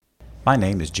My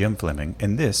name is Jim Fleming,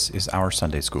 and this is Our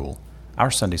Sunday School.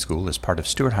 Our Sunday School is part of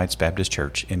Stewart Heights Baptist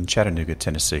Church in Chattanooga,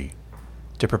 Tennessee.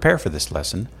 To prepare for this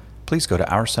lesson, please go to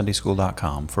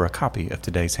OurSundaySchool.com for a copy of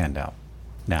today's handout.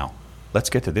 Now, let's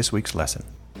get to this week's lesson.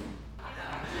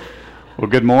 Well,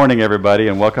 good morning, everybody,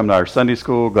 and welcome to our Sunday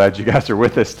School. Glad you guys are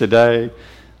with us today.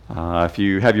 If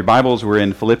you have your Bibles, we're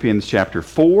in Philippians chapter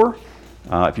 4.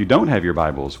 If you don't have your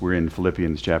Bibles, we're in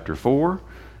Philippians chapter 4.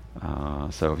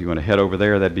 So if you want to head over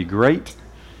there, that'd be great.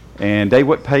 And Dave,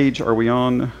 what page are we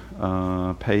on?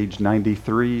 Page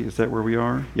 93, is that where we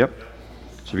are? Yep.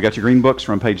 So you got your green books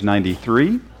from page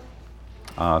 93.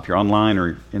 If you're online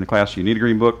or in the class, you need a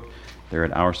green book. They're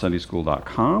at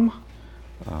OurSundaySchool.com.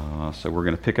 So we're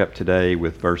going to pick up today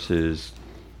with verses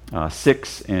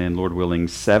 6 and, Lord willing,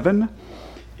 7.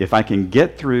 If I can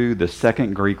get through the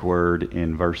second Greek word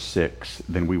in verse 6,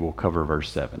 then we will cover verse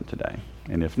 7 today.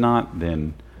 And if not,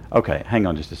 then, okay, hang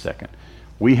on just a second.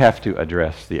 We have to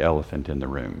address the elephant in the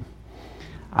room.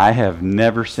 I have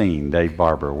never seen Dave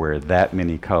Barber wear that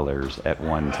many colors at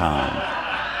one time.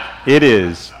 It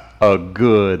is a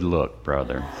good look,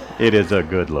 brother. It is a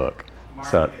good look.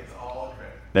 So,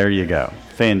 there you go.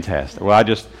 Fantastic. Well,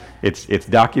 it's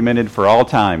documented for all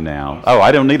time now. Oh,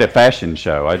 I don't need a fashion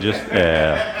show.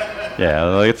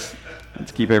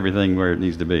 Let's keep everything where it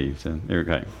needs to be. So,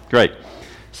 okay, great.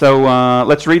 So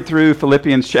let's read through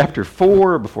Philippians chapter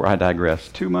 4 before I digress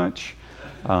too much.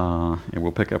 And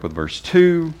we'll pick up with verse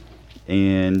 2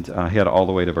 and head all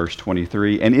the way to verse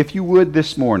 23. And if you would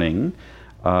this morning,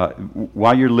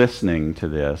 while you're listening to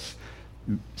this,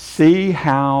 see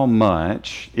how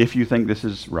much, if you think this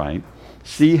is right,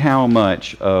 see how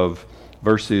much of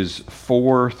verses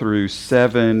 4 through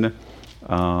 7,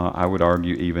 I would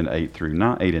argue even 8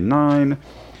 and 9,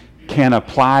 can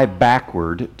apply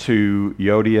backward to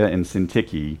Euodia and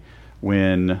Syntyche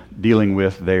when dealing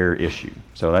with their issue.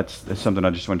 So that's something I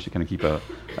just want you to kind of keep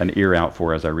an ear out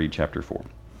for as I read chapter 4.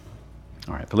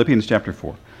 All right, Philippians chapter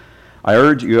 4. I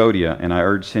urge Euodia and I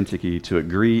urge Syntyche to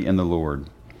agree in the Lord.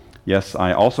 Yes,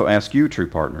 I also ask you, true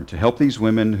partner, to help these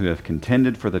women who have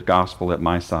contended for the gospel at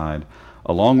my side,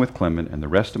 along with Clement and the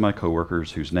rest of my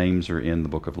co-workers whose names are in the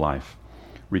book of life.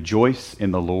 Rejoice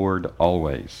in the Lord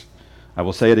always. I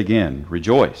will say it again,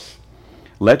 rejoice.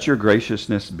 Let your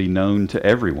graciousness be known to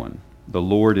everyone. The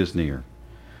Lord is near.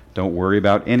 Don't worry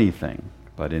about anything,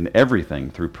 but in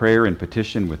everything, through prayer and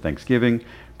petition with thanksgiving,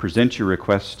 present your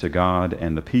requests to God,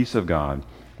 and the peace of God,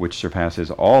 which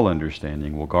surpasses all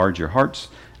understanding, will guard your hearts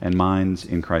and minds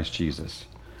in Christ Jesus.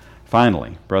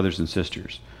 Finally, brothers and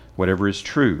sisters, whatever is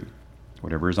true,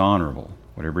 whatever is honorable,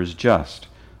 whatever is just,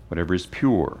 whatever is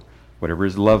pure, whatever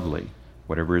is lovely,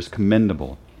 whatever is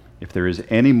commendable, if there is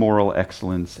any moral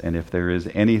excellence, and if there is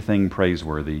anything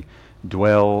praiseworthy,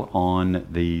 dwell on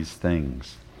these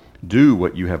things. Do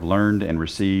what you have learned and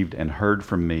received and heard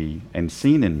from me and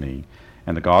seen in me,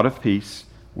 and the God of peace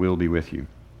will be with you.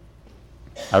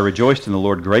 I rejoiced in the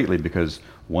Lord greatly because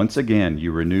once again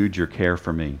you renewed your care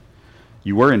for me.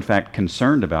 You were in fact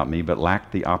concerned about me, but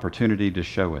lacked the opportunity to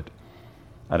show it.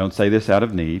 I don't say this out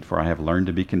of need, for I have learned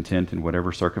to be content in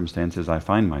whatever circumstances I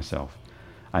find myself.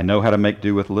 I know how to make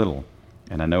do with little,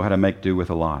 and I know how to make do with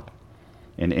a lot.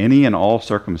 In any and all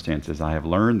circumstances I have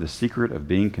learned the secret of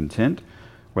being content,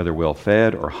 whether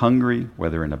well-fed or hungry,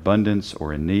 whether in abundance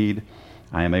or in need.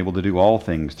 I am able to do all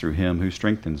things through him who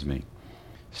strengthens me.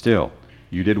 Still,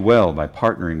 you did well by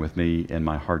partnering with me in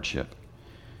my hardship.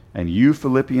 And you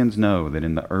Philippians know that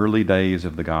in the early days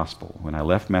of the gospel, when I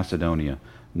left Macedonia,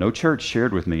 no church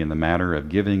shared with me in the matter of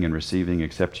giving and receiving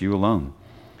except you alone.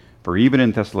 For even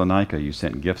in Thessalonica you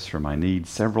sent gifts for my needs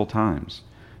several times.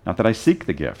 Not that I seek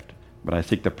the gift, but I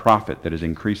seek the profit that is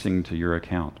increasing to your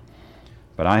account.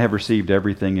 But I have received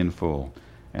everything in full,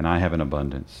 and I have an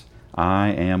abundance. I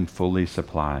am fully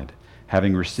supplied,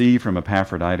 having received from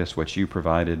Epaphroditus what you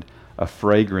provided, a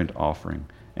fragrant offering,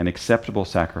 an acceptable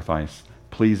sacrifice,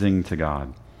 pleasing to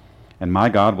God. And my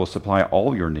God will supply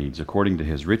all your needs according to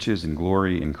his riches and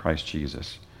glory in Christ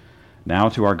Jesus. Now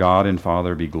to our God and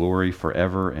Father be glory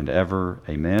forever and ever.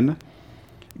 Amen.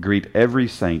 Greet every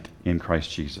saint in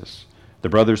Christ Jesus. The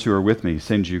brothers who are with me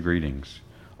send you greetings.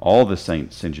 All the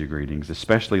saints send you greetings,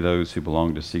 especially those who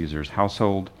belong to Caesar's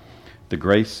household. The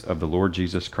grace of the Lord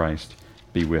Jesus Christ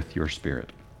be with your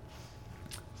spirit.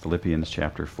 Philippians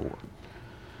chapter 4.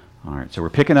 All right, so we're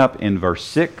picking up in verse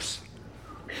 6.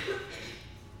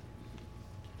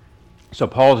 So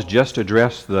Paul's just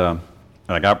addressed I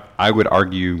would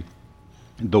argue,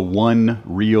 the one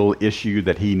real issue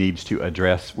that he needs to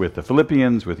address with the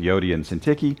Philippians, with Euodia and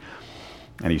Syntyche.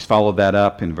 And he's followed that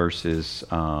up in verse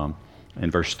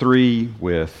 3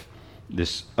 with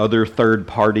this other third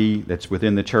party that's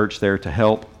within the church there to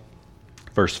help.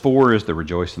 Verse 4 is the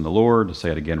rejoice in the Lord. I'll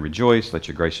say it again, rejoice. Let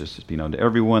your graciousness be known to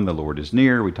everyone. The Lord is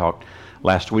near. We talked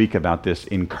last week about this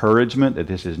encouragement, that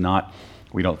this is not,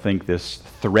 we don't think this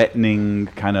threatening,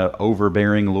 kind of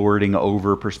overbearing, lording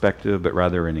over perspective, but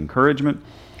rather an encouragement.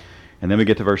 And then we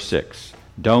get to verse 6.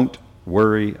 Don't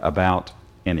worry about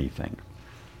anything.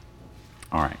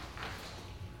 All right.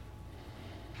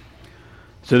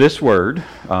 So this word,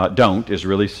 don't, is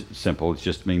really simple. It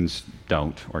just means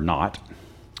don't or not.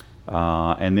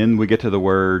 And then we get to the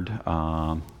word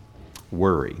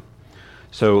worry.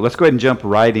 So let's go ahead and jump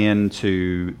right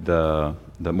into the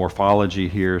morphology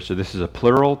here. So this is a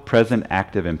plural, present,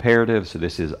 active, imperative. So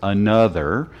this is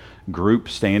another group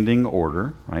standing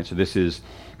order, right? So this is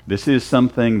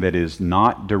something that is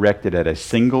not directed at a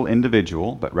single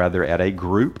individual, but rather at a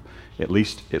group. At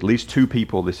least two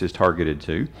people this is targeted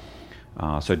to.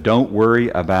 So don't worry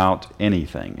about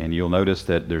anything. And you'll notice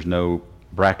that there's no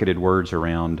bracketed words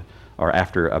around or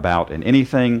after about and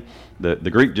anything. The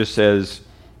Greek just says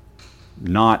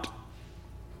not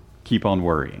keep on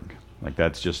worrying. Like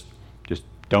that's just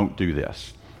don't do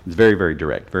this. It's very, very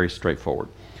direct, very straightforward.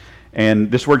 And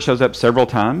this word shows up several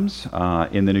times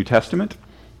in the New Testament.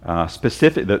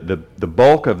 The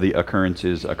bulk of the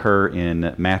occurrences occur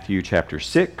in Matthew chapter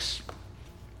 6.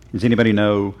 Does anybody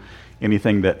know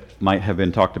anything that might have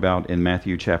been talked about in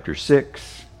Matthew chapter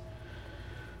 6?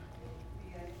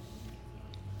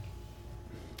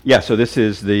 Yeah, so this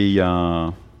is the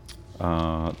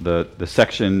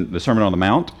section, the Sermon on the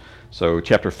Mount. So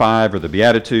chapter 5 are the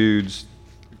Beatitudes.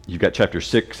 You've got chapter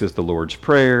 6 is the Lord's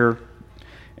Prayer.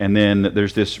 And then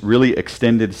there's this really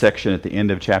extended section at the end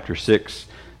of chapter 6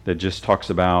 that just talks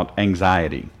about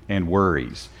anxiety and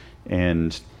worries.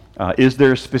 And is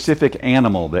there a specific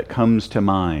animal that comes to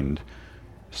mind?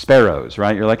 Sparrows,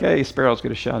 right? You're like, hey, sparrows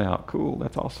get a shout out. Cool,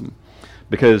 that's awesome.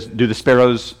 Because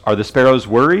are the sparrows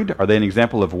worried? Are they an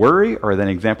example of worry, or are they an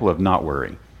example of not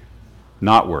worry?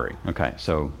 Not worry. Okay,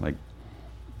 so like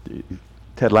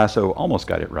Ted Lasso almost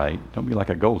got it right. Don't be like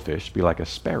a goldfish, be like a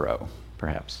sparrow,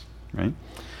 perhaps, right?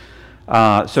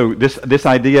 So this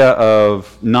idea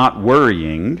of not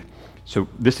worrying, so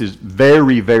this is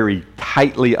very, very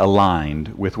tightly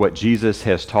aligned with what Jesus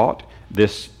has taught.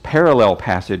 This parallel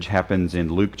passage happens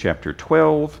in Luke chapter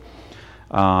 12.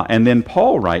 And then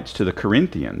Paul writes to the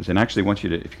Corinthians, and actually I want you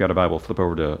to, if you've got a Bible, flip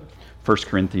over to 1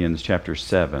 Corinthians chapter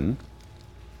 7.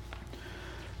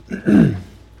 1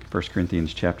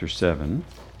 Corinthians chapter 7.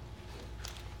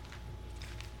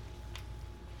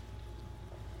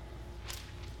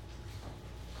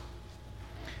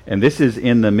 And this is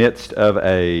in the midst of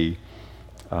a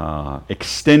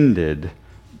extended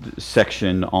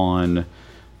section on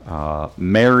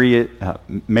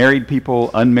married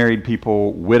people, unmarried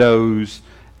people, widows,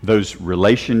 those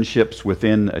relationships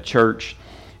within a church.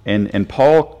 And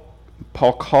Paul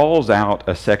calls out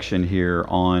a section here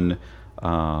on,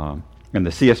 and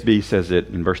the CSB says it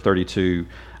in verse 32,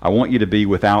 I want you to be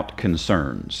without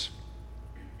concerns.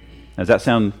 Does that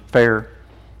sound fair?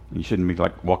 You shouldn't be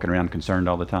like walking around concerned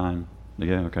all the time.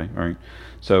 Yeah, okay, all right.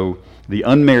 So the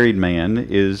unmarried man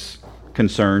is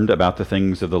concerned about the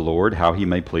things of the Lord, how he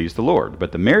may please the Lord.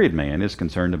 But the married man is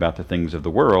concerned about the things of the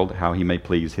world, how he may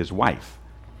please his wife.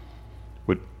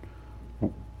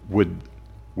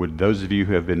 Would those of you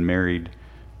who have been married,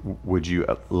 would you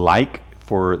like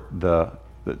for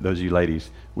those of you ladies,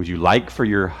 would you like for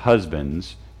your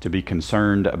husbands to be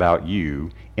concerned about you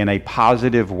in a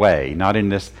positive way, not in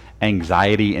this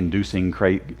anxiety-inducing,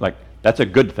 like that's a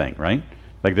good thing, right?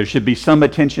 Like there should be some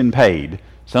attention paid,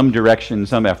 some direction,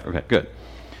 some effort. Okay, good.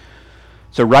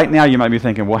 So right now you might be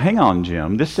thinking, well, hang on,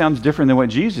 Jim. This sounds different than what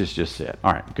Jesus just said.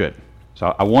 All right, good.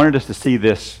 So I wanted us to see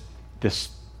this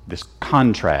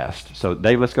contrast. So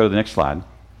Dave, let's go to the next slide.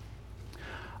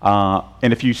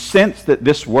 And if you sense that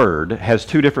this word has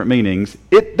two different meanings,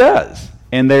 it does.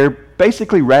 And they're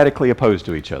basically radically opposed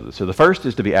to each other. So the first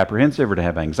is to be apprehensive or to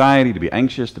have anxiety, to be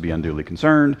anxious, to be unduly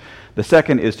concerned. The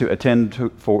second is to attend to,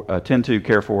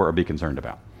 care for, or be concerned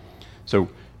about. So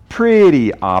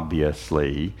pretty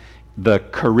obviously, the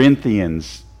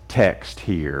Corinthians text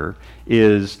here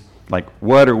is like,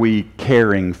 what are we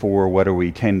caring for? What are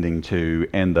we tending to?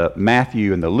 And the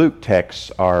Matthew and the Luke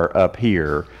texts are up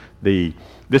here.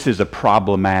 This is a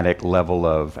problematic level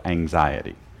of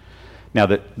anxiety. Now,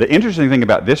 the interesting thing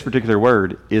about this particular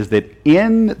word is that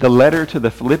in the letter to the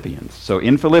Philippians, so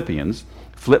in Philippians,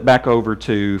 flip back over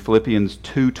to Philippians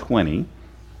 2:20,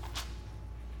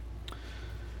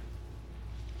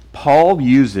 Paul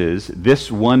uses this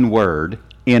one word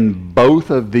in both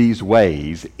of these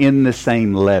ways in the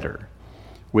same letter,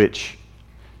 which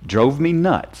drove me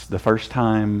nuts the first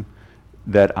time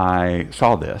that I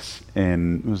saw this,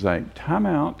 and was like, time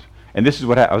out. And this is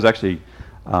what I was actually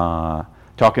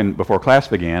talking before class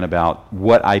began about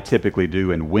what I typically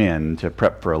do and when to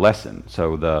prep for a lesson.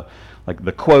 So the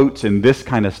quotes and this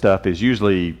kind of stuff is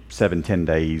usually 7-10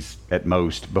 days at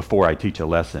most before I teach a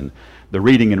lesson. The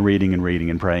reading and reading and reading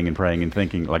and praying and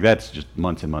thinking, like, that's just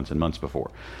months and months and months before.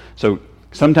 So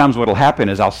sometimes what will happen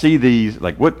is I'll see these,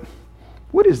 like, what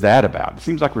is that about? It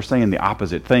seems like we're saying the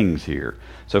opposite things here.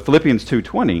 So Philippians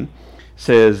 2:20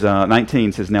 says,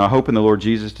 19 says, now I hope in the Lord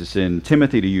Jesus to send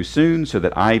Timothy to you soon, so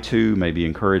that I too may be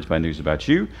encouraged by news about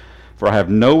you. For I have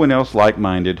no one else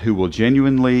like-minded who will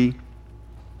genuinely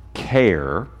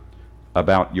care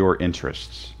about your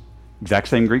interests. Exact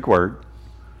same Greek word,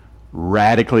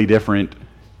 radically different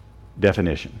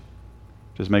definition.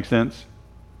 Does this make sense?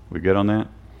 We good on that?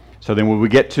 So then when we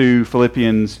get to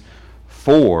Philippians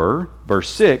 4, verse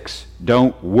 6,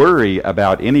 don't worry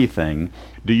about anything.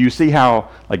 Do you see how,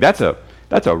 like, that's a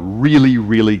really,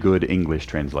 really good English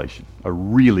translation. A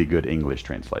really good English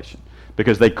translation.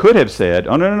 Because they could have said,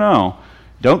 oh, no,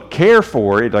 don't care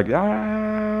for it. Like,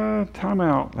 time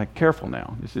out. Like, careful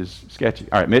now. This is sketchy.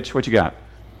 All right, Mitch, what you got?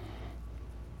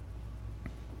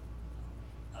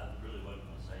 I really wasn't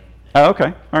going to say anything. Oh,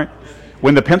 okay. All right.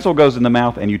 When the pencil goes in the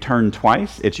mouth and you turn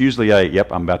twice, it's usually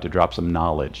yep, I'm about to drop some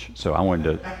knowledge. So I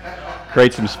wanted to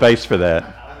create some space for that.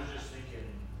 I was just thinking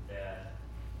that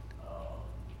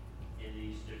in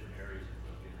these different areas of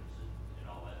Philippians and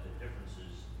all that, the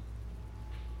differences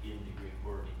in the Greek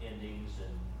word endings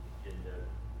and in the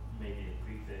maybe a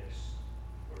prefix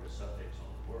or a suffix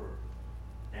on the word,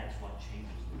 that's what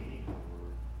changes the meaning of the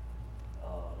word.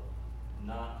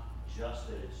 Not just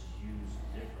that it's used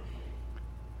differently,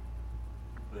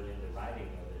 but in the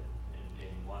writing of it, in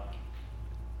what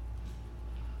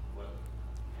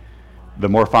The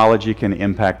morphology can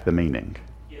impact the meaning.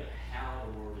 yeah, how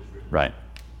the word is written, Right.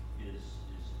 is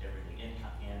everything in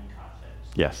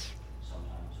context. Yes.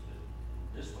 Sometimes, but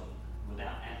this one,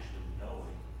 without actually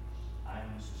knowing,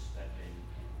 I'm suspecting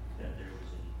that there was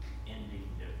an ending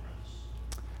difference.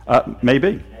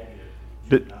 Maybe. Negative,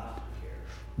 But- do not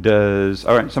care.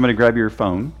 All right, somebody grab your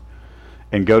phone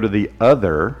and go to the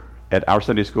other at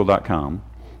OurSundaySchool.com.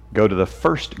 Go to the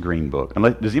first green book.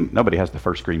 Nobody has the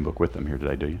first green book with them here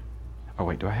today, do you? Oh,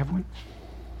 wait, do I have one?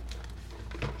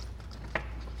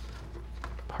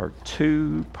 Part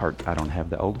 2, I don't have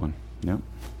the old one. Nope.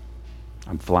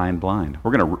 I'm flying blind.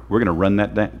 We're gonna run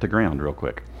that to ground real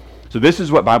quick. So this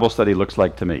is what Bible study looks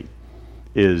like to me.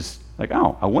 Is like,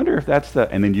 oh, I wonder if that's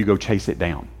and then you go chase it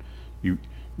down. We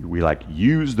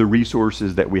use the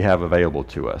resources that we have available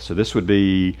to us. So this would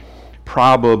be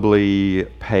probably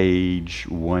page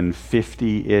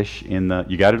 150-ish in the,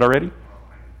 you got it already?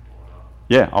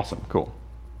 Yeah, awesome, cool.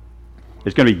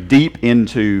 It's going to be deep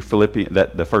into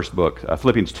the first book,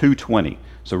 Philippians 2:20.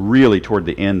 So really toward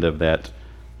the end of that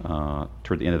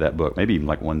book, maybe even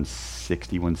like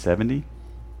 160, 170.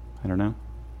 I don't know.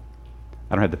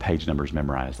 I don't have the page numbers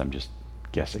memorized. I'm just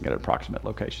guessing at approximate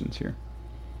locations here.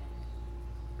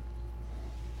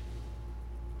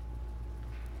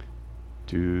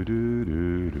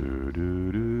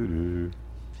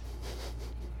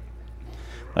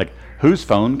 Like, whose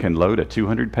phone can load a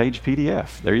 200-page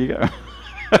PDF? There you go.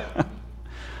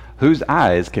 Whose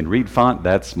eyes can read font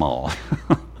that small?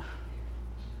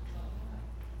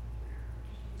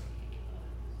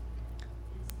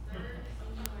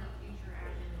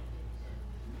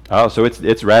 Oh, so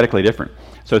it's radically different.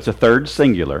 So it's a third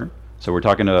singular. So we're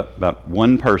talking about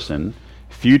one person,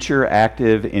 future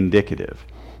active indicative.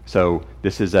 So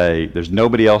this is there's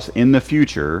nobody else in the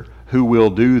future who will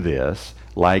do this,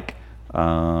 like,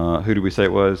 who did we say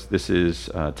it was? This is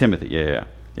Timothy. Yeah.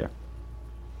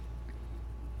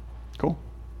 Cool.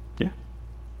 Yeah.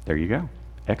 There you go.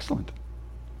 Excellent.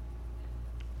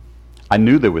 I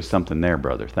knew there was something there,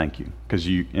 brother. Thank you.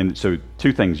 And so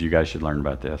 2 things you guys should learn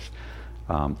about this.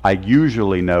 I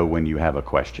usually know when you have a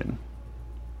question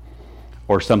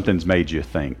or something's made you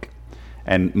think.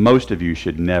 And most of you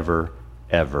should never,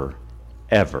 ever,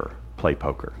 ever play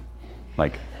poker.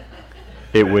 Like,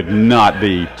 it would not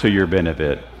be to your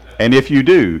benefit. And if you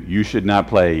do, you should not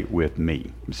play with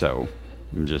me. So,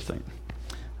 I'm just saying,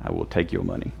 I will take your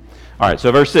money. All right, so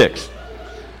verse 6.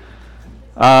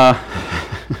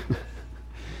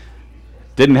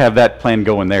 Didn't have that plan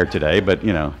going there today, but,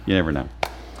 you never know.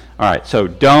 All right, so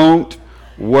don't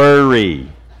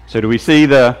worry. So do we see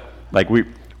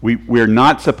we're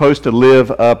not supposed to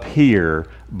live up here,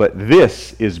 but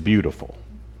this is beautiful.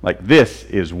 Like, this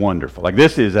is wonderful. Like,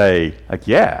 this is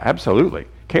yeah, absolutely.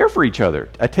 care for each other,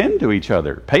 attend to each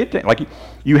other, pay attention. Like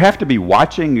you have to be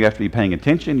watching, you have to be paying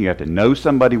attention, you have to know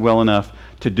somebody well enough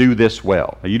to do this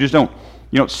well. You just don't,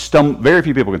 very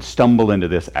few people can stumble into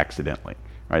this accidentally.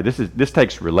 Right? This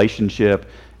takes relationship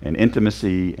and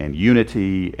intimacy and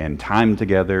unity and time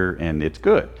together, and it's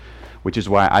good. Which is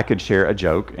why I could share a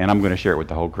joke, and I'm going to share it with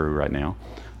the whole crew right now.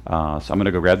 So I'm going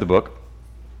to go grab the book.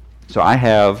 So I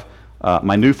have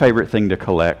my new favorite thing to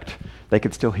collect. They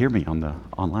could still hear me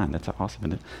online. That's awesome,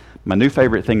 isn't it? My new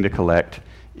favorite thing to collect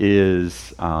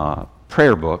is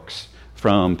prayer books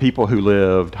from people who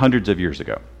lived hundreds of years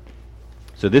ago.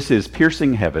 So this is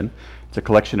Piercing Heaven. It's a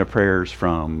collection of prayers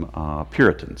from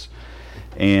Puritans.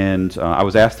 And I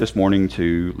was asked this morning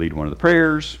to lead one of the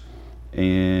prayers.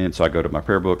 And so I go to my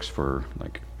prayer books for,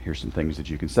 like, here's some things that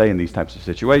you can say in these types of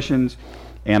situations.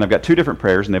 And I've got two different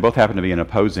prayers, and they both happen to be in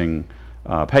opposing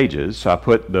pages. So I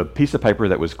put the piece of paper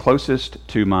that was closest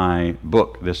to my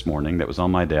book this morning that was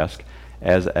on my desk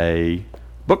as a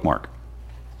bookmark.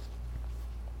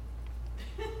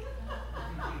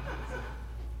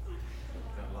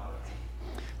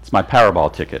 It's my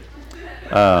Powerball ticket.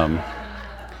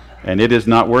 And it is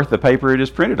not worth the paper it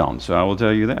is printed on, so I will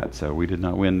tell you that. So we did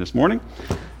not win this morning.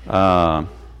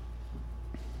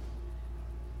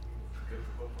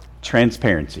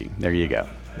 Transparency. There you go.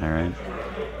 All right.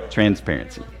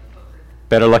 Transparency.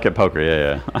 Better luck at poker.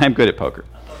 Yeah. I am good at poker.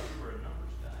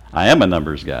 I am a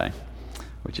numbers guy,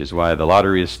 which is why the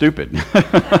lottery is stupid.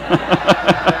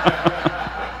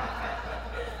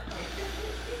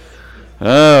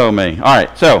 Oh, me. All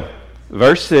right. So,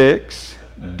 verse 6.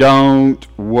 Don't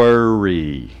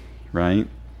worry, right?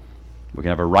 We can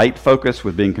have a right focus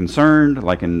with being concerned,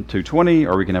 like in 2:20,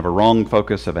 or we can have a wrong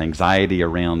focus of anxiety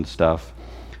around stuff.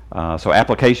 So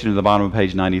application to the bottom of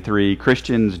page 93,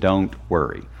 Christians don't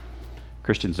worry.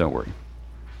 Christians don't worry.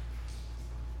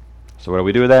 So what do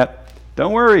we do with that?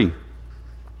 Don't worry,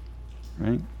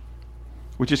 right?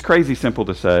 Which is crazy simple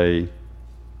to say,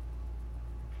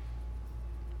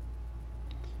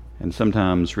 and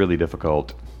sometimes really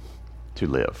difficult to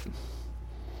live,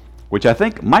 which I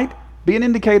think might be an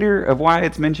indicator of why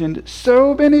it's mentioned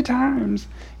so many times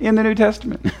in the New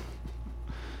Testament.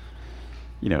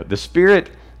 The Spirit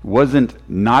wasn't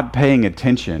not paying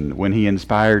attention when he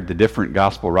inspired the different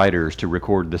gospel writers to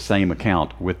record the same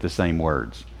account with the same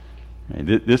words.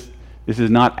 This is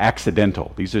not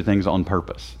accidental. These are things on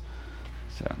purpose.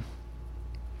 So,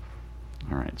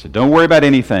 all right. So don't worry about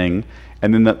anything.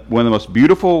 And then one of the most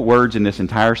beautiful words in this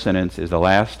entire sentence is the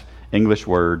last English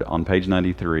word on page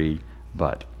 93,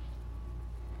 but.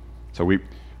 So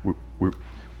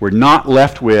we're not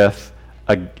left with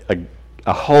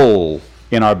a hole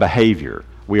in our behavior.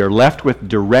 We are left with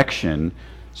direction.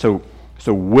 So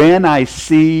when I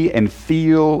see and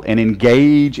feel and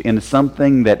engage in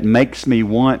something that makes me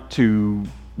want to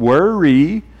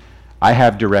worry, I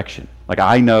have direction. Like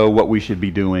I know what we should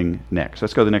be doing next.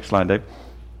 Let's go to the next slide, Dave.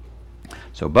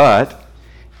 So, but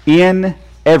in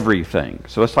everything.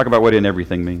 So let's talk about what in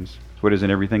everything means. What does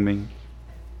in everything mean?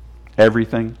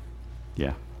 Everything?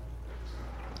 Yeah.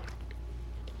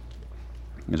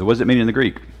 And so what does it mean in the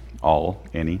Greek? All,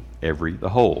 any, every, the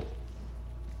whole.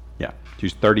 Yeah. It's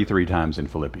used 33 times in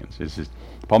Philippians.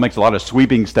 Paul makes a lot of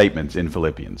sweeping statements in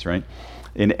Philippians, right?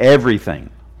 In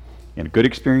everything. In a good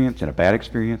experience, in a bad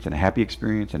experience, in a happy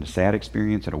experience, in a sad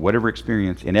experience, in a whatever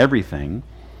experience, in everything.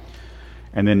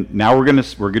 And then now we're going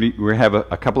to have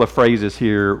a couple of phrases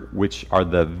here which are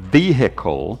the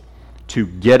vehicle to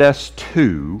get us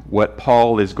to what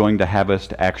Paul is going to have us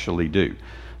to actually do.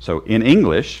 So in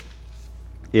English,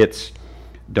 it's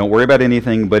don't worry about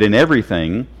anything, but in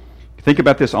everything. Think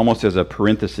about this almost as a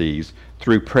parenthesis,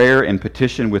 through prayer and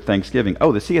petition with thanksgiving.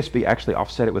 Oh, the CSB actually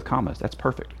offset it with commas. That's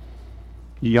perfect.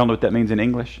 You all know what that means in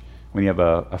English when you have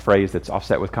a phrase that's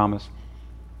offset with commas?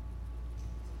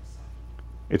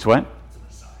 It's what?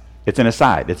 It's an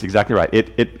aside. It's exactly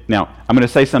right. Now, I'm going to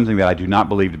say something that I do not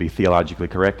believe to be theologically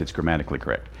correct. It's grammatically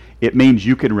correct. It means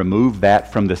you can remove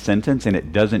that from the sentence and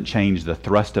it doesn't change the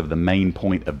thrust of the main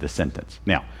point of the sentence.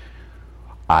 Now,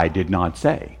 I did not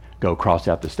say go cross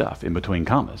out the stuff in between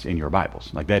commas in your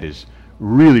Bibles. Like that is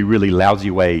really, really lousy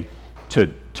way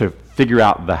to figure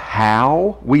out the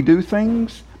how we do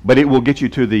things, but it will get you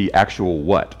to the actual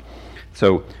what.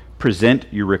 So present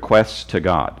your requests to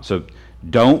God. So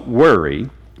don't worry,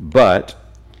 but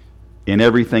in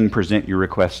everything present your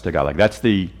requests to God. Like that's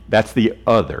the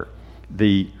other.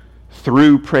 The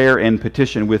through prayer and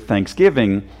petition with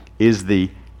thanksgiving is the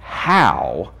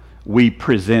how we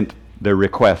present the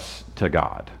requests to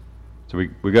God. So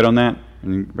we good on that?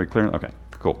 Very clear? Okay,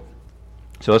 cool.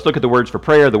 So let's look at the words for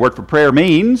prayer. The word for prayer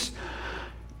means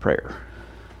prayer.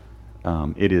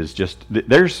 It is just,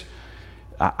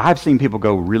 I've seen people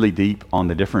go really deep on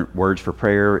the different words for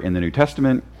prayer in the New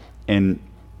Testament, and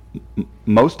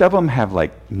most of them have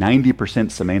like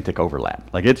 90% semantic overlap.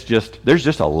 Like there's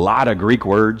just a lot of Greek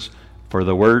words for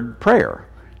the word prayer,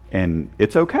 and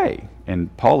it's okay.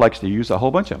 And Paul likes to use a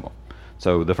whole bunch of them.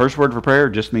 So the first word for prayer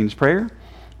just means prayer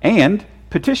and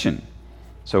petition.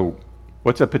 So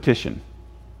what's a petition?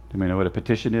 Do you know what a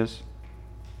petition is?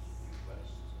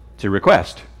 It's a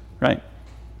request, right?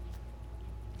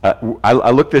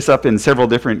 I looked this up in several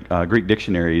different Greek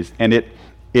dictionaries, and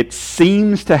it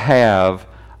seems to have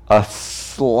a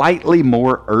slightly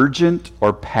more urgent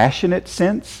or passionate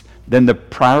sense than the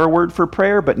prior word for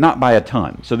prayer, but not by a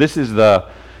ton. So this is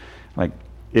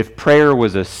if prayer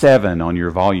was a 7 on your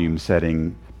volume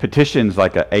setting, petition's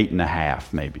like a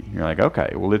 8.5 maybe. You're like,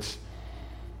 okay, well it's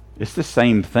the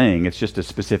same thing. It's just a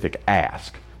specific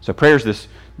ask. So prayer is this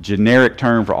generic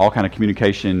term for all kind of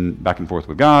communication back and forth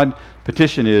with God.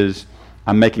 Petition is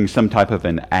I'm making some type of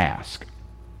an ask.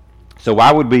 So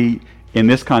why would we, in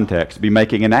this context, be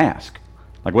making an ask?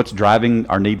 Like, what's driving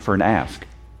our need for an ask?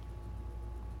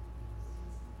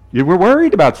 We're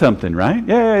worried about something, right?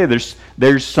 Yeah,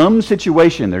 there's some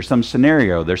situation, there's some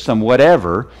scenario, there's some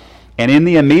whatever. And in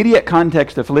the immediate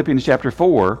context of Philippians chapter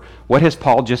 4, what has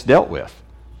Paul just dealt with?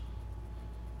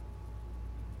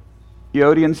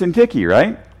 Euodia and Syntyche,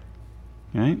 right?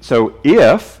 So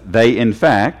if they, in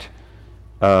fact,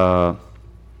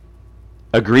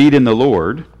 agreed in the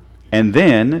Lord, and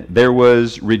then there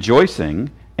was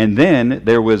rejoicing, and then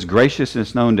there was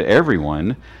graciousness known to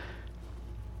everyone,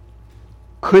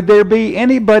 could there be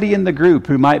anybody in the group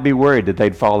who might be worried that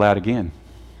they'd fall out again?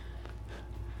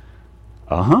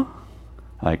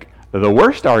 Like, the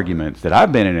worst arguments that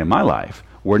I've been in my life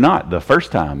were not the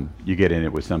first time you get in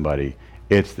it with somebody,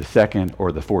 it's the second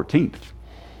or the 14th,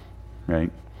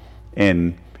 right?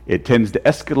 And it tends to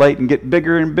escalate and get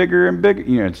bigger and bigger and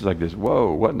bigger. It's like this,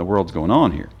 whoa, what in the world's going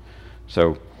on here?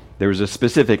 So there's a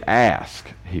specific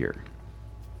ask here.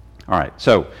 All right,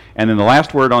 so, and then the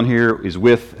last word on here is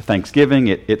with thanksgiving.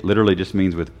 It literally just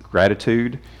means with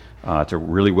gratitude. It's a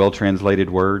really well translated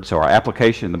word. So our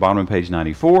application in the bottom of page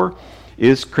 94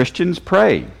 is Christians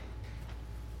pray.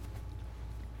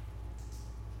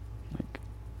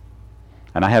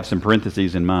 And I have some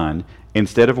parentheses in mind.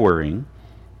 Instead of worrying,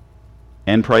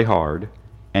 and pray hard,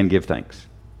 and give thanks.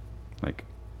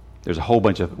 There's a whole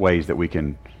bunch of ways that we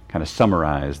can kind of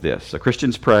summarize this. So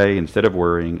Christians pray instead of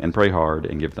worrying, and pray hard,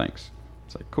 and give thanks.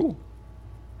 It's like, cool.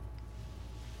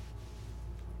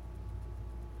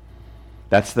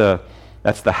 That's the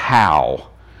how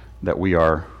that we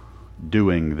are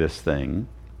doing this thing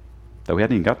that we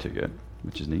haven't even got to yet,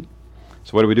 which is neat.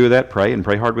 So what do we do with that? Pray and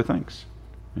pray hard with thanks.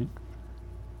 Right?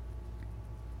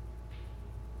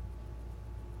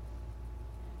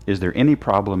 Is there any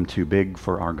problem too big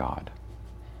for our God?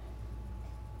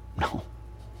 No.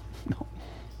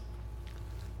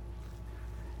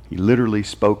 He literally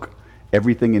spoke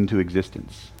everything into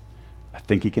existence. I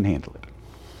think he can handle it.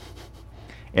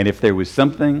 And if there was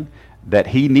something that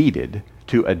he needed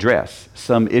to address,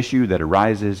 some issue that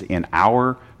arises in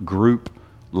our group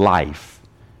life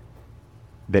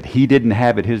that he didn't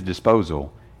have at his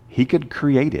disposal, he could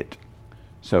create it.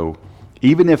 So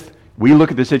even if we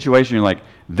look at the situation and you're like,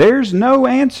 there's no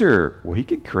answer, well, he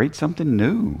could create something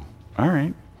new. All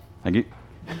right.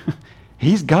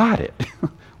 He's got it.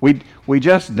 We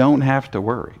just don't have to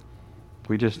worry.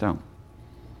 We just don't.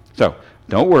 So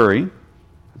don't worry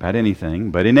about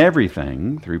anything, but in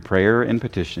everything, through prayer and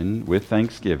petition with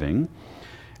thanksgiving.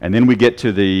 And then we get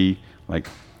to the,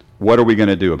 what are we going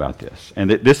to do about this?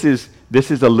 And this is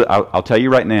I'll tell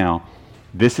you right now,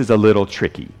 this is a little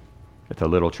tricky. It's a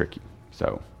little tricky.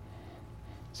 So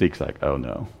Zeke's like, oh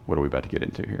no, what are we about to get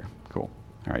into here? Cool.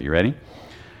 All right, you ready?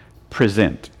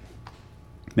 Present.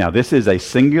 Now, this is a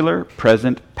singular,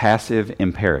 present, passive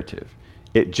imperative.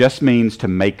 It just means to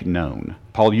make known.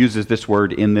 Paul uses this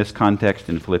word in this context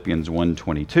in Philippians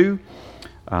 1:22.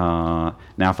 Now,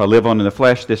 if I live on in the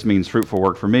flesh, this means fruitful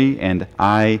work for me, and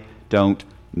I don't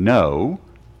know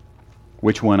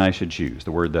which one I should choose.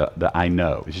 The word, the I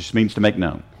know. It just means to make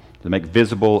known, to make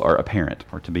visible or apparent,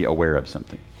 or to be aware of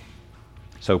something.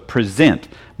 So present,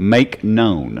 make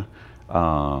known.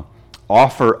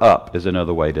 Offer up is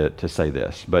another way to say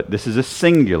this. But this is a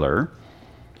singular.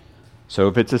 So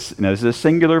if it's this is a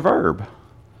singular verb.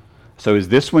 So is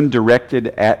this one directed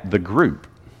at the group?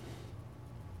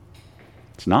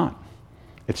 It's not.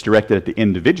 It's directed at the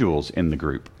individuals in the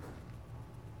group.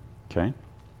 Okay?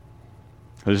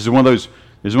 This is one of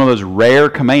those rare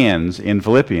commands in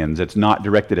Philippians that's not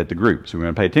directed at the group. So we're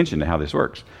going to pay attention to how this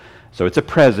works. So it's a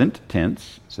present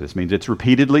tense. So this means it's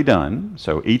repeatedly done.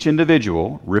 So each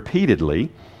individual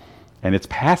repeatedly, and it's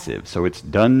passive. So it's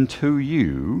done to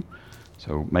you.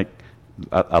 So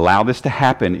allow this to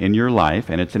happen in your life,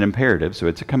 and it's an imperative. So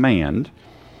it's a command.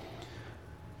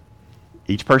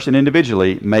 Each person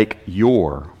individually make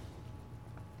your.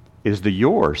 Is the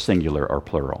your singular or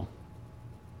plural?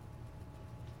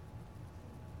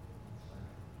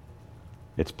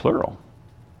 It's plural.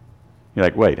 You're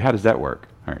like, wait, how does that work?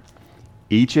 All right.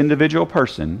 Each individual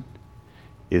person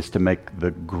is to make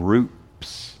the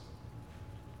group's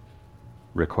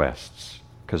requests,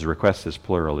 because requests is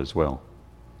plural as well.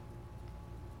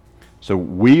 So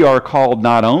we are called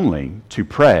not only to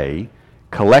pray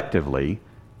collectively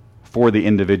for the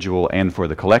individual and for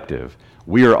the collective,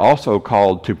 we are also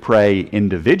called to pray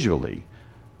individually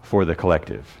for the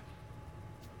collective.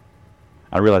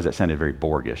 I realize that sounded very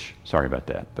Borgish. Sorry about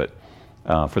that. But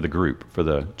for the group, for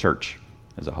the church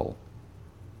as a whole.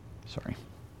 Sorry.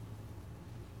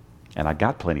 And I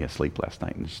got plenty of sleep last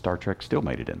night, and Star Trek still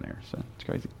made it in there. So it's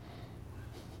crazy.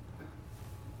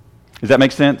 Does that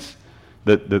make sense?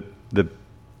 The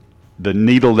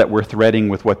needle that we're threading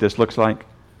with what this looks like?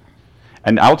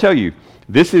 And I'll tell you,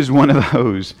 this is one of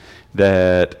those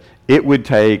that it would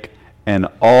take an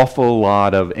awful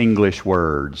lot of English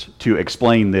words to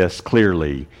explain this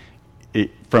clearly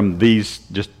from these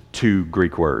just two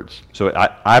Greek words. So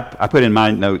I put in my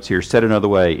notes here, said another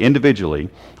way, individually,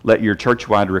 let your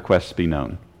church-wide requests be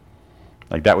known.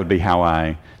 Like that would be how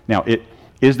Now,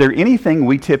 is there anything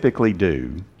we typically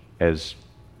do as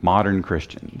modern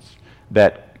Christians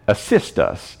that assist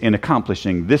us in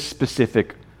accomplishing this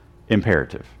specific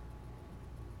imperative?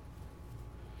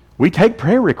 We take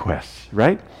prayer requests,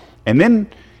 right? And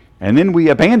then we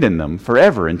abandon them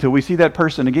forever until we see that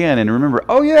person again and remember,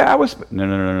 oh yeah,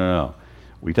 No.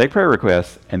 We take prayer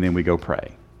requests and then we go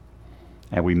pray.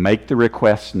 And we make the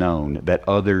requests known that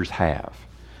others have.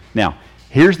 Now,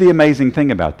 here's the amazing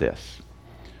thing about this.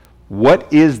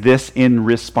 What is this in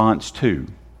response to?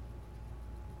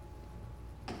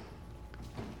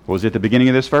 What was it at the beginning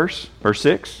of this verse? Verse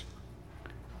 6?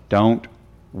 Don't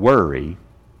worry,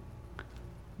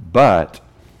 but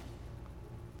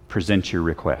present your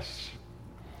requests.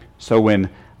 So when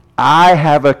I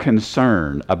have a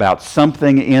concern about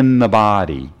something in the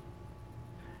body,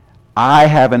 I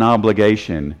have an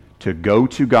obligation to go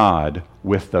to God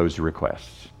with those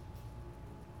requests.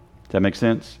 Does that make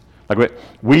sense? Like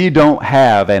we don't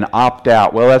have an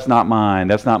opt-out, well, that's not mine,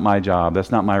 that's not my job,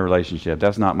 that's not my relationship,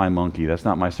 that's not my monkey, that's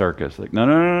not my circus. Like,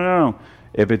 no.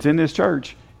 If it's in this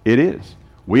church, it is.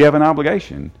 We have an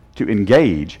obligation to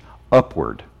engage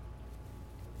upward.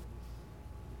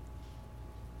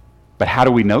 But how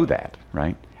do we know that,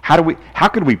 right? How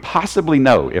could we possibly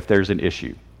know if there's an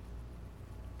issue?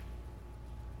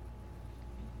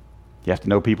 You have to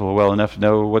know people well enough to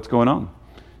know what's going on.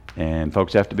 And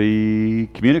folks have to be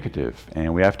communicative.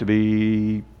 And we have to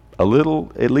be at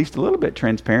least a little bit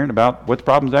transparent about what the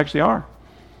problems actually are.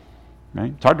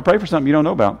 Right? It's hard to pray for something you don't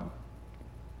know about.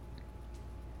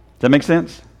 Does that make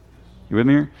sense? You with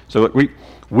me here? So look,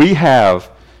 we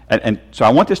have, and so I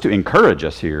want this to encourage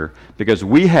us here, because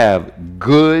we have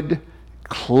good,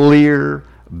 clear,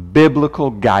 biblical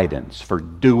guidance for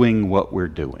doing what we're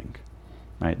doing.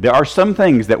 Right? There are some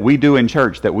things that we do in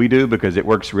church that we do because it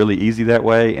works really easy that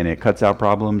way, and it cuts out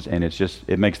problems, and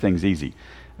it makes things easy.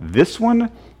 This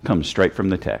one comes straight from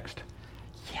the text.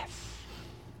 Yes.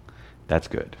 That's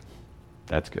good.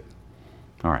 That's good.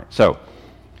 All right. So,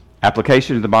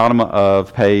 application at the bottom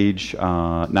of page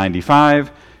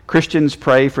 95. Christians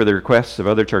pray for the requests of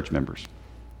other church members.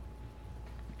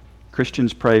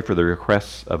 Christians pray for the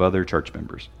requests of other church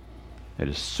members. It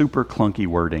is super clunky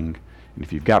wording. And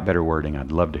if you've got better wording,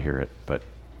 I'd love to hear it, but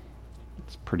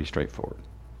it's pretty straightforward.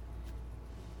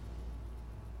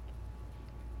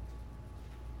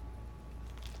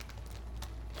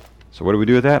 So what do we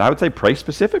do with that? I would say pray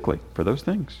specifically for those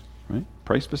things, right?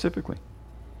 Pray specifically.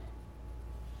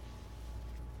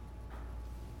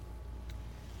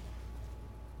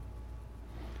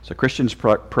 So Christians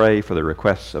pray for the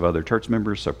requests of other church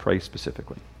members, so pray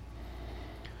specifically.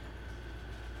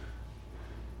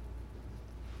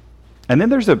 And then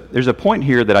there's a point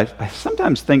here that I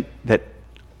sometimes think that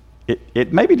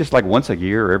it may be just like once a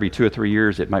year or every 2 or 3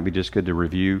 years, it might be just good to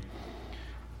review.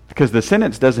 Because the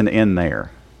sentence doesn't end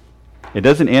there. It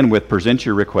doesn't end with present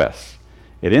your requests.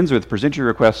 It ends with present your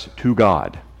requests to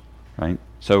God. Right?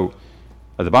 So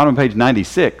at the bottom of page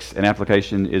 96, an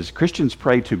application is Christians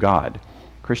pray to God.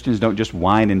 Christians don't just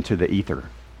whine into the ether.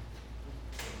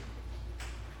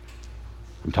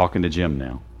 I'm talking to Jim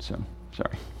now, so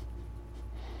sorry.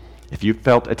 If you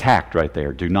felt attacked right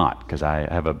there, do not, because I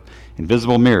have an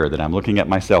invisible mirror that I'm looking at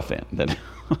myself in. That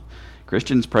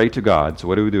Christians pray to God. So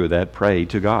what do we do with that? Pray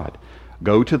to God.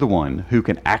 Go to the one who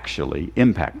can actually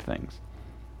impact things.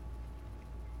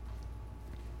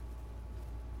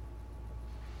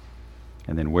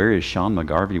 And then where is Sean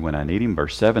McGarvey when I need him?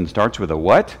 Verse 7 starts with a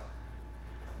what?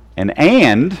 An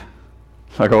and.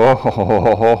 Like, oh, ho, ho, ho,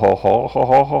 ho, ho, ho,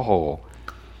 ho, ho, ho.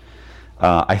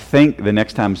 I think the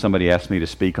next time somebody asks me to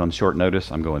speak on short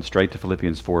notice, I'm going straight to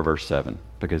Philippians 4, verse 7,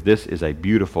 because this is a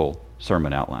beautiful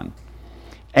sermon outline.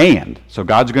 And, so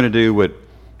God's going to do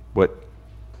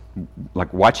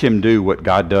like watch him do what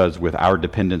God does with our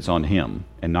dependence on him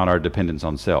and not our dependence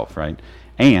on self, right?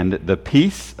 And the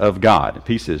peace of God.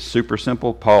 Peace is super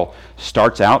simple. Paul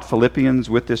starts out Philippians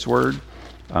with this word.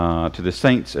 To the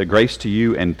saints, grace to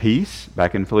you and peace,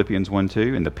 back in Philippians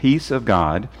 1:2, and the peace of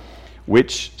God,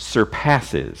 which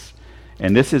surpasses.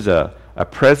 And this is a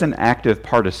present active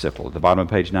participle at the bottom of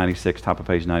page 96, top of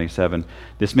page 97.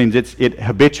 This means it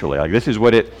habitually, like this is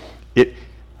what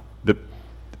the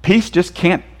peace just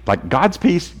can't, like God's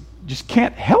peace just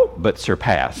can't help but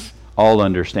surpass all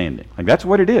understanding. Like that's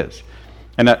what it is.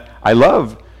 And I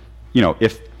love,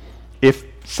 if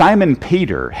Simon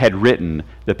Peter had written,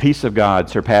 the peace of God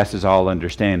surpasses all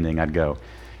understanding, I'd go,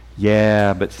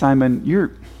 yeah, but Simon,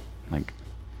 you're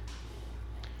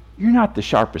not the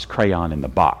sharpest crayon in the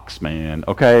box, man,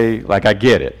 okay? Like, I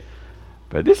get it.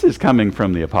 But this is coming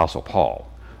from the Apostle Paul,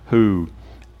 who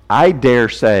I dare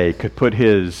say could put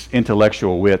his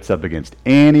intellectual wits up against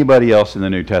anybody else in the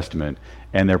New Testament,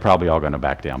 and they're probably all going to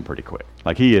back down pretty quick.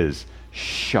 Like, he is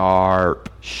sharp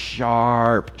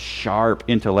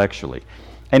intellectually.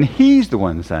 And he's the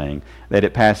one saying that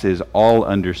it passes all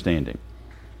understanding.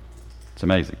 It's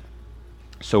amazing.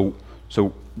 So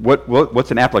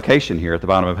what's an application here at the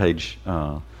bottom of page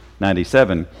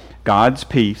 97? God's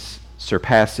peace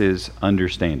surpasses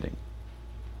understanding.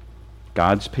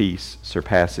 God's peace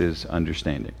surpasses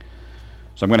understanding.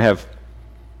 So I'm going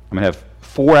to have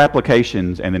 4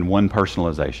 applications and then 1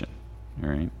 personalization. All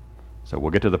right. So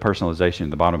we'll get to the personalization at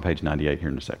the bottom of page 98 here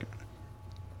in a second.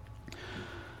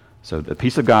 So the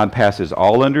peace of God passes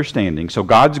all understanding. So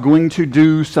God's going to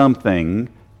do something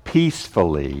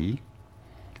peacefully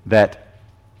that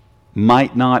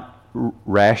might not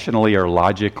rationally or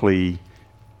logically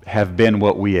have been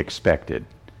what we expected.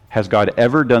 Has God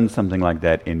ever done something like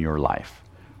that in your life?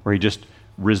 Where he just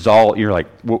you're like,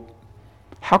 well,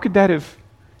 how could that have,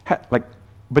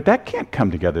 but that can't come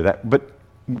together. But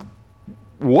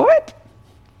what?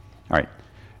 All right.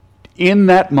 In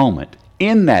that moment,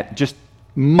 just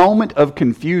moment of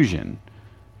confusion,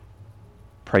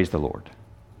 praise the Lord.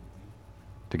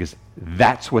 Because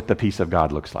that's what the peace of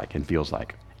God looks like and feels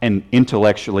like. And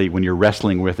intellectually, when you're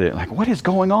wrestling with it, like, what is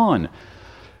going on?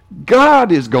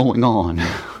 God is going on.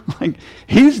 Like,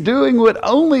 he's doing what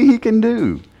only he can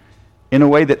do in a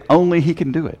way that only he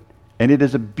can do it. And it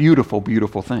is a beautiful,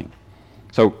 beautiful thing.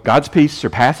 So God's peace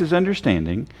surpasses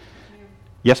understanding.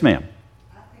 Yes, ma'am.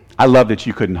 I love that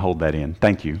you couldn't hold that in.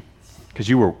 Thank you. Because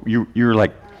you were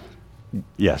like,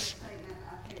 yes.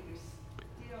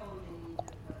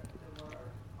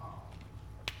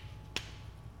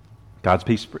 God's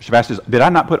peace surpasses, did I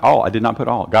not put all? I did not put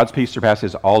all. God's peace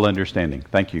surpasses all understanding.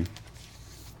 Thank you.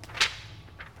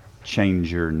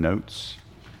 Change your notes.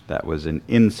 That was an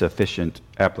insufficient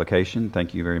application.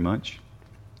 Thank you very much.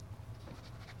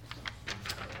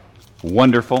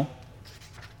 Wonderful.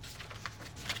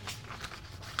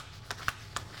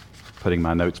 Putting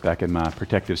my notes back in my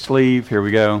protective sleeve. Here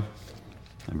we go.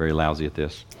 I'm very lousy at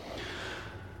this.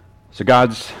 So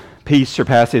God's peace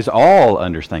surpasses all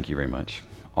understanding. Thank you very much.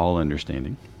 All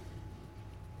understanding.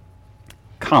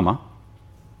 Comma.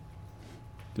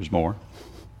 There's more.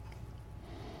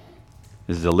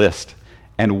 This is a list.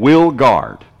 And will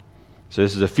guard. So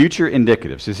this is a future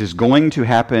indicative. So this is going to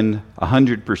happen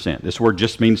 100%. This word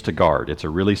just means to guard. It's a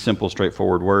really simple,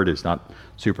 straightforward word. It's not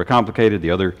super complicated.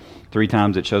 The other 3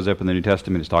 times it shows up in the New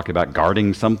Testament is talking about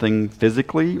guarding something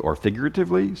physically or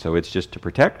figuratively. So it's just to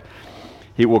protect.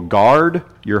 He will guard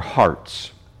your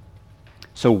hearts.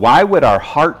 So why would our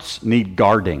hearts need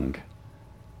guarding?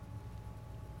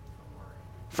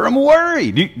 From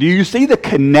worry. Do you see the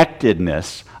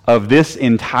connectedness of this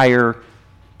entire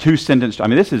 2-sentence? I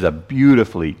mean, this is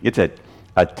it's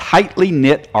a tightly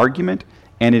knit argument,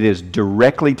 and it is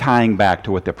directly tying back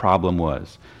to what the problem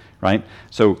was, right?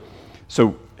 So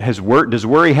does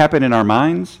worry happen in our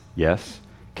minds? Yes.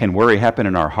 Can worry happen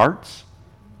in our hearts?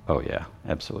 Oh yeah,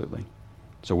 absolutely.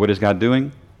 So what is God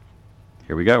doing?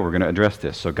 Here we go. We're going to address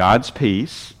this. So God's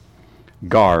peace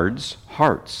guards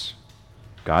hearts.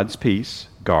 God's peace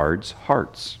guards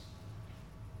hearts.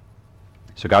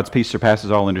 So God's peace surpasses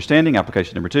all understanding.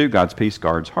 Application number 2, God's peace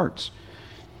guards hearts.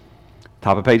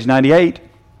 Top of page 98.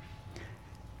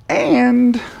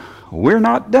 And we're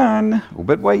not done.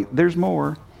 But wait, there's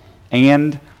more.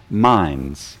 And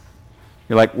minds.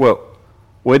 You're like, well,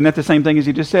 wasn't that the same thing as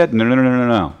he just said?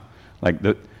 No. Like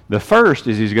the first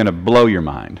is he's going to blow your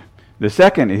mind. The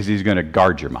second is he's going to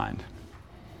guard your mind.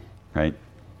 Right?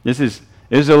 This is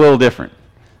a little different.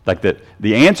 Like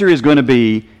the answer is going to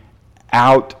be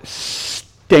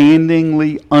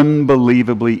outstandingly,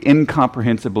 unbelievably,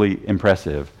 incomprehensibly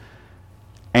impressive.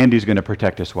 And he's going to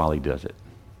protect us while he does it.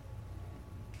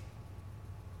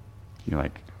 You're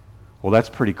like, well, that's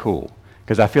pretty cool.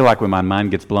 Because I feel like when my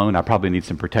mind gets blown, I probably need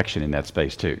some protection in that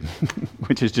space too.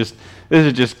 This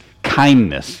is just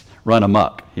kindness run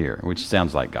amok here, which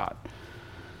sounds like God.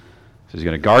 So he's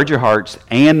going to guard your hearts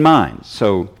and minds.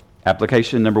 So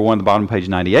application number 1 at the bottom of page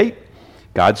 98,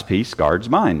 God's peace guards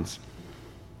minds.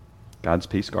 God's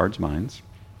peace guards minds.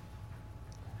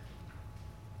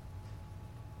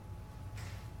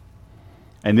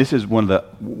 And this is one of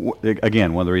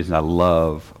the reasons I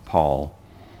love Paul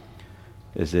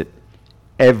is that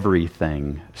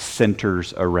everything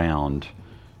centers around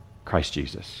Christ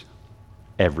Jesus.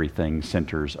 Everything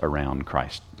centers around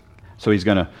Christ. So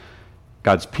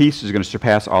God's peace is going to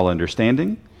surpass all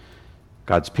understanding.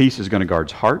 God's peace is going to guard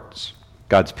hearts.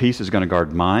 God's peace is going to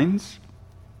guard minds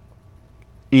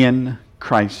in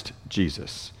Christ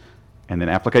Jesus. And then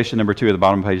application number 2 at the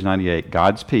bottom of page 98,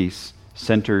 God's peace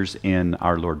centers in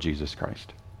our Lord Jesus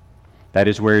Christ. That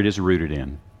is where it is rooted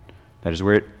in. That is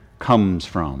where it comes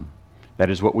from. That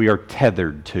is what we are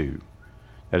tethered to.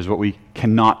 That is what we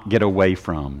cannot get away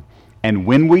from. And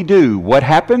when we do, what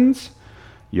happens?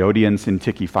 Yodi and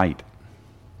Syntyche fight.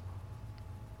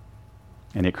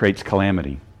 And it creates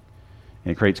calamity.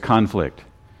 And it creates conflict.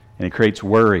 And it creates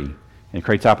worry. And it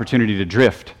creates opportunity to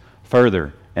drift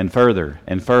further and further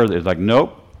and further. It's like,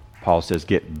 nope. Paul says,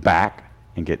 get back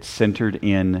and get centered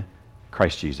in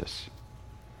Christ Jesus.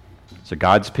 So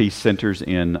God's peace centers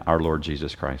in our Lord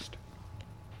Jesus Christ.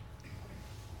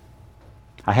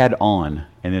 I had on,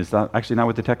 and it's actually not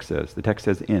what the text says. The text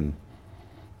says in.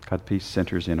 God's peace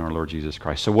centers in our Lord Jesus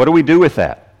Christ. So what do we do with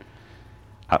that?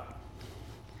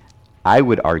 I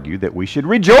would argue that we should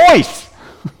rejoice.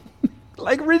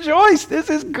 Like, rejoice.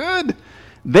 This is good.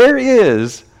 There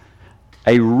is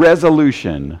a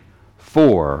resolution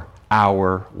for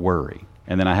our worry.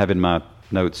 And then I have in my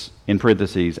notes, in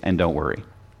parentheses, and don't worry.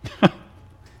 Right,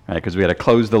 because we had to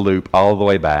close the loop all the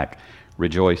way back.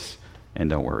 Rejoice and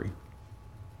don't worry.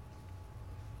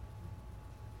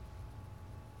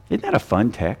 Isn't that a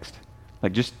fun text?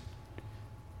 Like, just,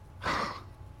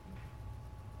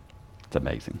 it's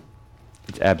amazing.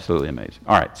 It's absolutely amazing.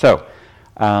 All right, so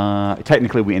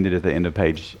technically we ended at the end of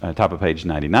top of page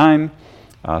 99.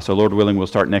 So Lord willing, we'll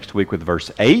start next week with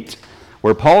verse 8,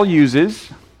 where Paul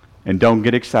uses, and don't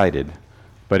get excited,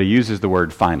 but he uses the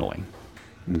word finally.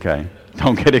 Okay?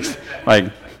 Don't get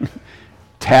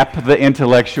tap the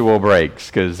intellectual brakes,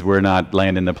 because we're not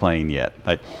landing the plane yet.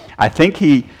 I think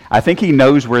he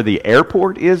knows where the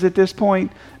airport is at this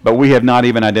point, but we have not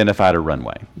even identified a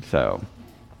runway. So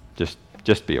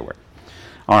just be aware.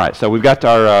 All right, so we've got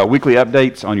our weekly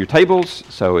updates on your tables.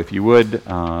 So if you would,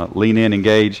 lean in,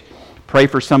 engage. Pray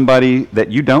for somebody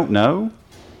that you don't know.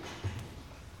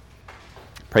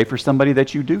 Pray for somebody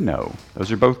that you do know.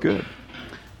 Those are both good.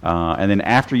 And then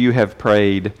after you have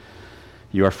prayed,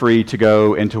 you are free to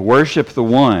go and to worship the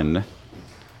one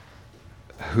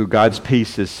who God's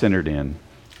peace is centered in,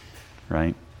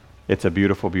 right? It's a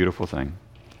beautiful, beautiful thing.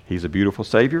 He's a beautiful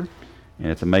Savior,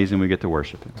 and it's amazing we get to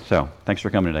worship him. So, thanks for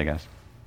coming today, guys.